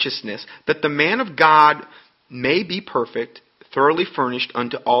in righteousness, that the man of God may be perfect, thoroughly furnished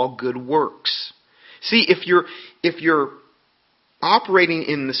unto all good works. See, if you're operating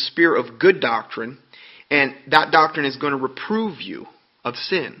in the sphere of good doctrine, and that doctrine is going to reprove you of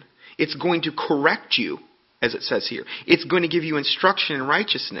sin, it's going to correct you, as it says here. It's going to give you instruction in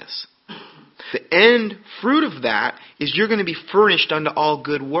righteousness. The end fruit of that is you're going to be furnished unto all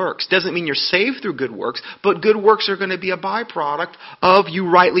good works. Doesn't mean you're saved through good works, but good works are going to be a byproduct of you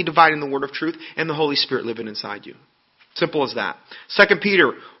rightly dividing the word of truth and the Holy Spirit living inside you. Simple as that. 2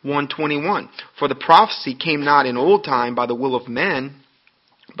 Peter 1:21. For the prophecy came not in old time by the will of men,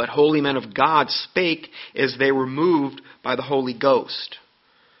 but holy men of God spake as they were moved by the Holy Ghost.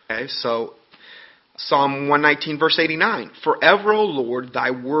 Okay, so Psalm 119 verse 89. Forever, O Lord,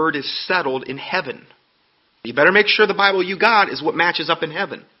 thy word is settled in heaven. You better make sure the Bible you got is what matches up in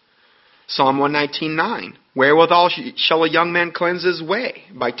heaven. Psalm 119:9. Wherewithal shall a young man cleanse his way?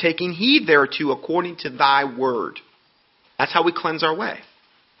 By taking heed thereto according to thy word. That's how we cleanse our way.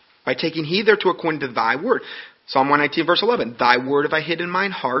 By taking heed thereto according to thy word. Psalm 119 verse 11. Thy word have I hid in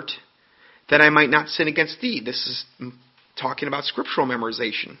mine heart, that I might not sin against thee. This is talking about scriptural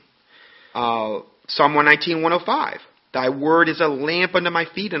memorization. Psalm 119:105. Thy word is a lamp unto my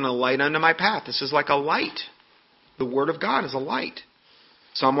feet and a light unto my path. This is like a light. The word of God is a light.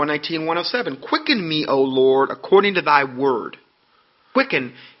 Psalm 119:107. Quicken me, O Lord, according to thy word.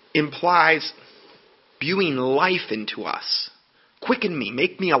 Quicken implies spewing life into us. Quicken me,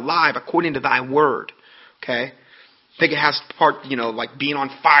 make me alive according to thy word. Okay? I think it has part, like being on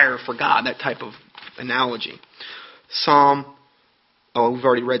fire for God, that type of analogy. We've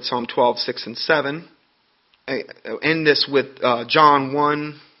already read Psalm 12:6 and 7. I end this with John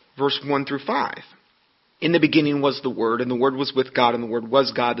 1, verse 1 through 5. In the beginning was the Word, and the Word was with God, and the Word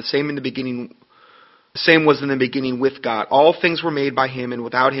was God. The same was in the beginning with God. All things were made by him, and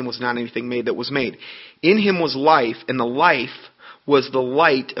without him was not anything made that was made. In him was life, and the life was the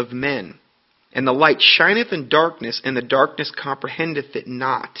light of men. And the light shineth in darkness, and the darkness comprehendeth it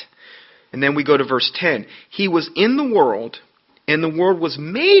not. And then we go to verse 10. He was in the world, and the world was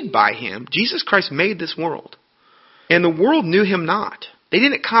made by him. Jesus Christ made this world. And the world knew him not. They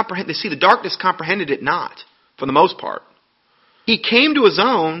didn't comprehend. They see the darkness comprehended it not, for the most part. He came to his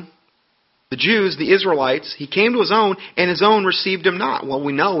own, the Jews, the Israelites. He came to his own, and his own received him not. Well,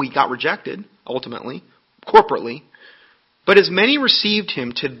 we know he got rejected, ultimately, corporately. But as many received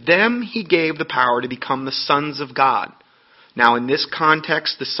him, to them he gave the power to become the sons of God. Now, in this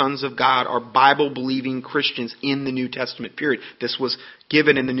context, the sons of God are Bible-believing Christians in the New Testament period. This was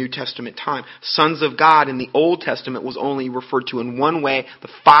given in the New Testament time. Sons of God in the Old Testament was only referred to in one way, the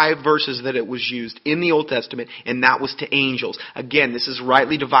 5 verses that it was used in the Old Testament, and that was to angels. Again, this is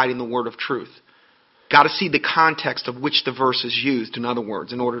rightly dividing the word of truth. Got to see the context of which the verse is used, in other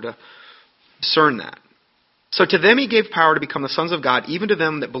words, in order to discern that. So to them he gave power to become the sons of God, even to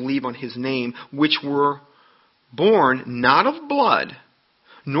them that believe on his name, which were born not of blood,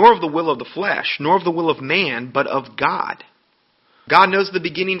 nor of the will of the flesh, nor of the will of man, but of God. God knows the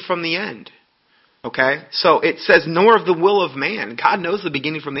beginning from the end. Okay? So it says, nor of the will of man. God knows the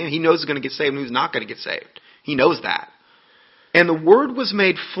beginning from the end. He knows who's going to get saved and who's not going to get saved. He knows that. And the Word was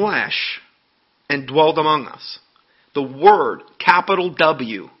made flesh and dwelt among us. The Word, capital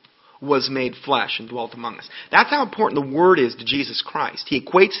W, was made flesh and dwelt among us. That's how important the Word is to Jesus Christ. He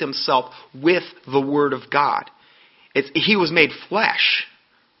equates himself with the Word of God. He was made flesh.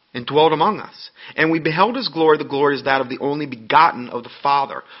 and dwelt among us. And we beheld his glory. The glory is that of the only begotten of the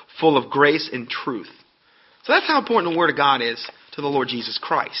Father, full of grace and truth. So that's how important the Word of God is to the Lord Jesus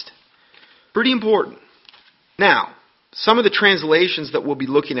Christ. Pretty important. Now, some of the translations that we'll be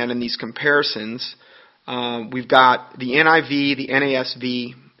looking at in these comparisons, we've got the NIV, the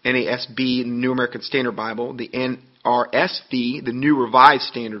NASB, the New American Standard Bible, the NRSV, the New Revised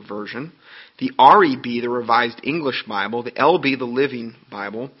Standard Version, the REB, the Revised English Bible, the LB, the Living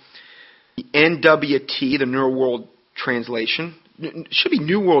Bible, the NWT, the New World Translation. It should be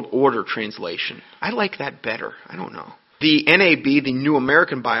New World Order Translation. I like that better. I don't know. The NAB, the New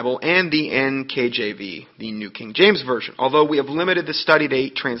American Bible, and the NKJV, the New King James Version. Although we have limited the study to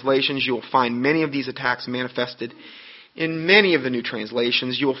 8 translations, you will find many of these attacks manifested in many of the new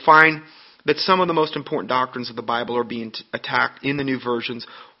translations. You will find that some of the most important doctrines of the Bible are being attacked in the new versions.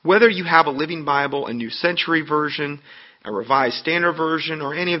 Whether you have a Living Bible, a New Century Version, a Revised Standard Version,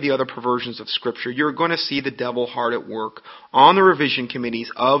 or any of the other perversions of Scripture, you're going to see the devil hard at work on the revision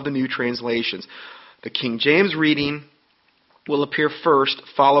committees of the new translations. The King James reading will appear first,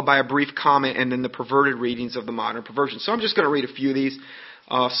 followed by a brief comment, and then the perverted readings of the modern perversion. So I'm just going to read a few of these.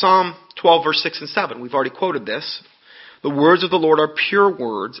 Psalm 12, verse 6 and 7. We've already quoted this. The words of the Lord are pure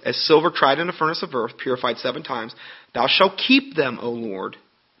words, as silver tried in a furnace of earth, purified 7 times. Thou shalt keep them, O Lord.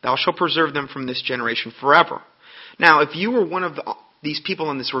 Thou shalt preserve them from this generation forever. Now, if you were one of these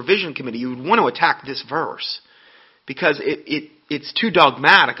people in this revision committee, you would want to attack this verse, because it's too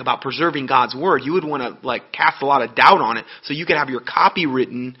dogmatic about preserving God's Word. You would want to cast a lot of doubt on it so you could have your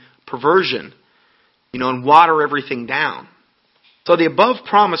copywritten perversion, and water everything down. So the above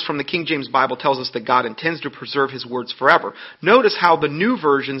promise from the King James Bible tells us that God intends to preserve His words forever. Notice how the new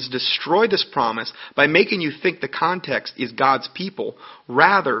versions destroy this promise by making you think the context is God's people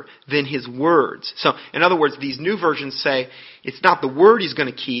rather than His words. So, in other words, these new versions say it's not the Word He's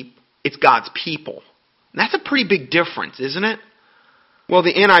going to keep, it's God's people. And that's a pretty big difference, isn't it? Well,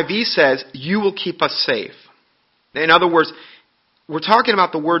 the NIV says, you will keep us safe. In other words, we're talking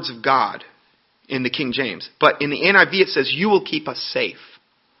about the words of God in the King James. But in the NIV it says, you will keep us safe.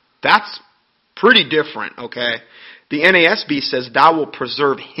 That's pretty different, okay? The NASB says, thou will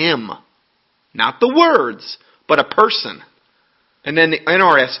preserve him. Not the words, but a person. And then the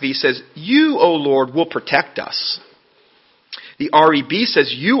NRSV says, you, O Lord, will protect us. The REB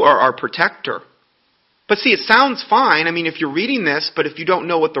says, you are our protector. But see, it sounds fine. If you're reading this, but if you don't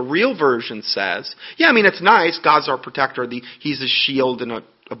know what the real version says, it's nice. God's our protector. He's a shield and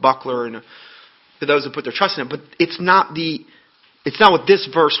a buckler and for those who put their trust in Him. But it's not what this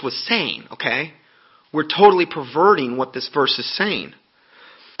verse was saying, okay? We're totally perverting what this verse is saying.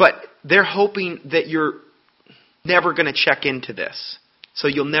 But they're hoping that you're never going to check into this. So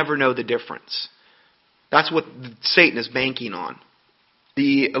you'll never know the difference. That's what Satan is banking on.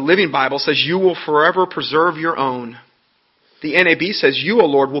 The Living Bible says, you will forever preserve your own. The NAB says, you, O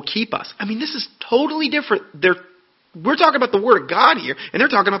Lord, will keep us. This is totally different. We're talking about the Word of God here, and they're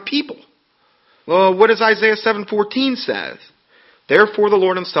talking about people. Well, what does Isaiah 7:14 says? Therefore the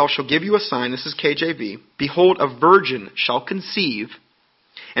Lord Himself shall give you a sign. This is KJV. Behold, a virgin shall conceive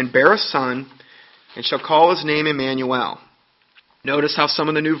and bear a son, and shall call his name Emmanuel. Notice how some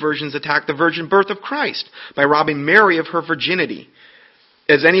of the new versions attack the virgin birth of Christ by robbing Mary of her virginity.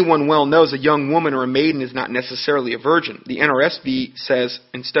 As anyone well knows, a young woman or a maiden is not necessarily a virgin. The NRSV says,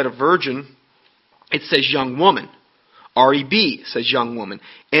 instead of virgin, it says young woman. REB says young woman.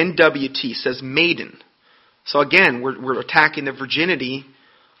 NWT says maiden. So again, we're attacking the virginity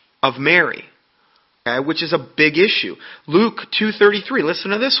of Mary, okay, which is a big issue. Luke 2:33,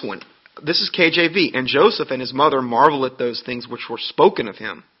 listen to this one. This is KJV. And Joseph and his mother marveled at those things which were spoken of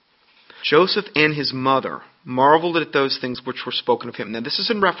him. Joseph and his mother marveled at those things which were spoken of him. Now this is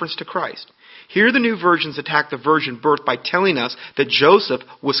in reference to Christ. Here the new versions attack the virgin birth by telling us that Joseph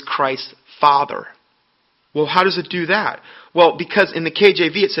was Christ's father. Well, how does it do that? Well, because in the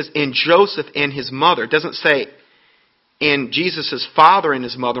KJV it says, and Joseph and his mother. It doesn't say, and Jesus' father and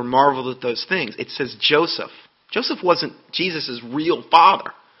his mother marveled at those things. It says Joseph. Joseph wasn't Jesus' real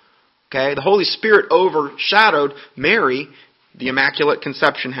father. Okay? The Holy Spirit overshadowed Mary. The Immaculate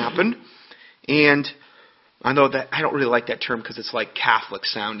Conception happened. And I know that I don't really like that term because it's like Catholic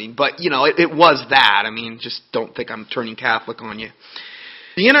sounding. But, it was that. Just don't think I'm turning Catholic on you.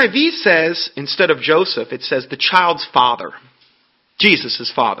 The NIV says, instead of Joseph, it says the child's father.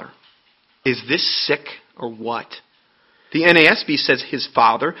 Jesus' father. Is this sick or what? The NASB says his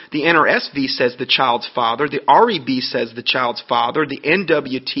father. The NRSV says the child's father. The REB says the child's father. The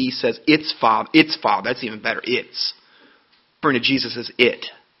NWT says its father. Its father. That's even better. Its. Referring to Jesus as it.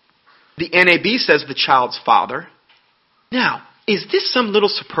 The NAB says the child's father. Now, is this some little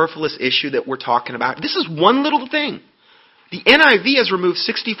superfluous issue that we're talking about? This is one little thing. The NIV has removed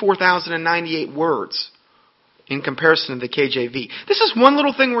 64,098 words in comparison to the KJV. This is one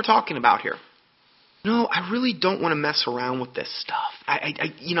little thing we're talking about here. No, I really don't want to mess around with this stuff.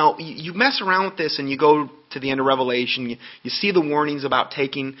 You mess around with this and you go to the end of Revelation, you see the warnings about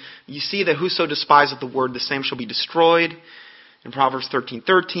taking, you see that whoso despiseth the word, the same shall be destroyed. In Proverbs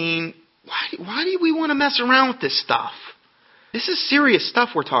 13:13, why do we want to mess around with this stuff? This is serious stuff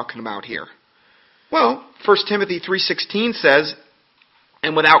we're talking about here. Well, 1 Timothy 3:16 says,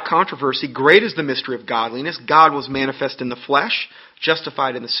 and without controversy, great is the mystery of godliness. God was manifest in the flesh,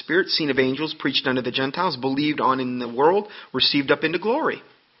 justified in the spirit, seen of angels, preached unto the Gentiles, believed on in the world, received up into glory.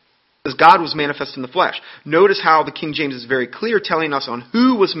 Because God was manifest in the flesh. Notice how the King James is very clear, telling us on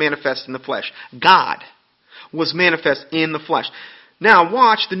who was manifest in the flesh. God was manifest in the flesh. Now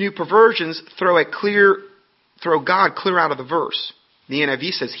watch, the new perversions throw God clear out of the verse. The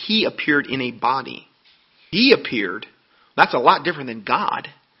NIV says, He appeared in a body. He appeared. That's a lot different than God.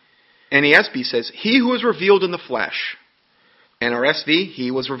 NASB says, He who was revealed in the flesh. NRSV,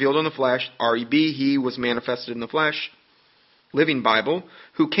 He was revealed in the flesh. REB, He was manifested in the flesh. Living Bible,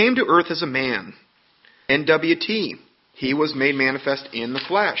 who came to earth as a man. NWT, He was made manifest in the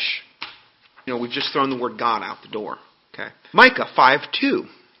flesh. We've just thrown the word God out the door. Okay. Micah 5:2,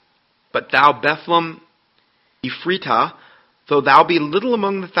 but thou Bethlehem Ephratah, though thou be little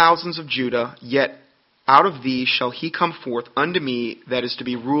among the thousands of Judah, yet out of thee shall he come forth unto me that is to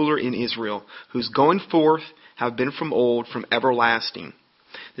be ruler in Israel, whose going forth have been from old, from everlasting.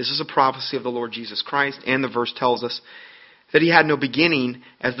 This is a prophecy of the Lord Jesus Christ, and the verse tells us that He had no beginning.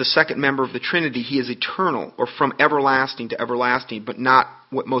 As the second member of the Trinity, He is eternal, or from everlasting to everlasting, but not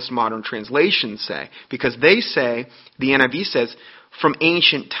what most modern translations say. Because they say, the NIV says, from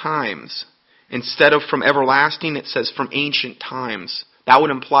ancient times. Instead of from everlasting, it says from ancient times. That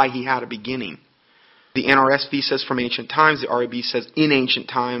would imply He had a beginning. The NRSV says from ancient times. The REB says in ancient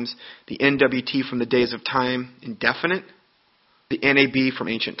times. The NWT from the days of time, indefinite. The NAB from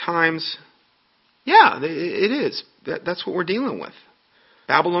ancient times. Yeah, it is. That's what we're dealing with.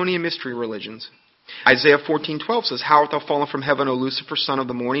 Babylonian mystery religions. Isaiah 14:12 says, How art thou fallen from heaven, O Lucifer, son of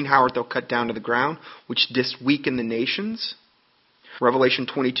the morning? How art thou cut down to the ground, which didst weaken the nations? Revelation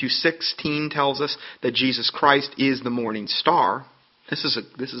 22:16 tells us that Jesus Christ is the morning star. This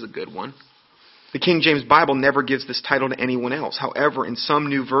is a good one. The King James Bible never gives this title to anyone else. However, in some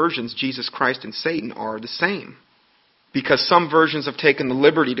new versions, Jesus Christ and Satan are the same. Because some versions have taken the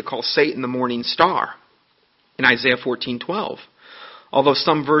liberty to call Satan the morning star in Isaiah 14:12. Although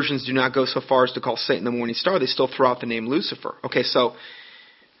some versions do not go so far as to call Satan the morning star, they still throw out the name Lucifer. Okay, so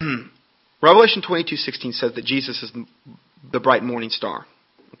Revelation 22:16 says that Jesus is the bright morning star.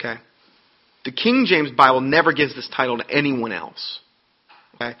 Okay? The King James Bible never gives this title to anyone else.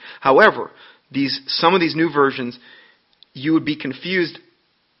 Okay? However, some of these new versions, you would be confused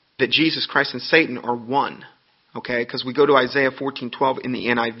that Jesus Christ and Satan are one. Okay? Because we go to Isaiah 14:12 in the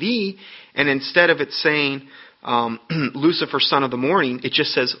NIV, and instead of it saying Lucifer, son of the morning, it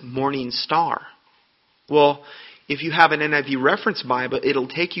just says morning star. Well, if you have an NIV reference Bible, it'll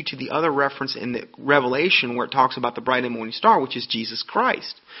take you to the other reference in the Revelation where it talks about the bright and morning star, which is Jesus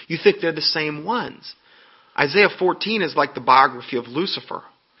Christ. You think they're the same ones. Isaiah 14 is like the biography of Lucifer.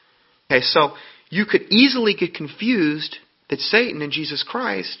 Okay, so you could easily get confused that Satan and Jesus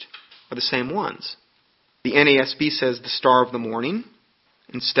Christ are the same ones. The NASB says the star of the morning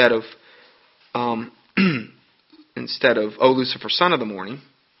instead of O Lucifer, son of the morning.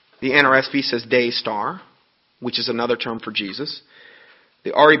 The NRSV says day star, which is another term for Jesus.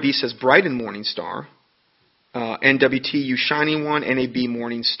 The REB says bright and morning star. NWT, you shining one. NAB,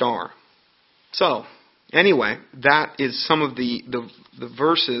 morning star. So, anyway, that is some of the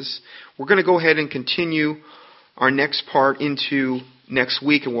verses. We're going to go ahead and continue our next part into next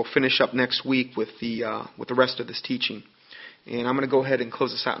week, and we'll finish up next week with the rest of this teaching. And I'm going to go ahead and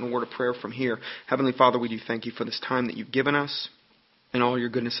close this out in a word of prayer from here. Heavenly Father, we do thank you for this time that you've given us and all your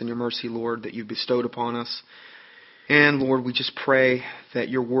goodness and your mercy, Lord, that you've bestowed upon us. And, Lord, we just pray that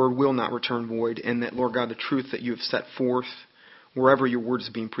your word will not return void and that, Lord God, the truth that you have set forth wherever your word is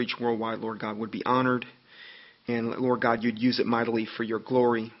being preached worldwide, Lord God, would be honored. And, Lord God, you'd use it mightily for your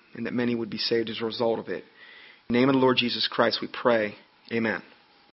glory and that many would be saved as a result of it. In the name of the Lord Jesus Christ we pray. Amen.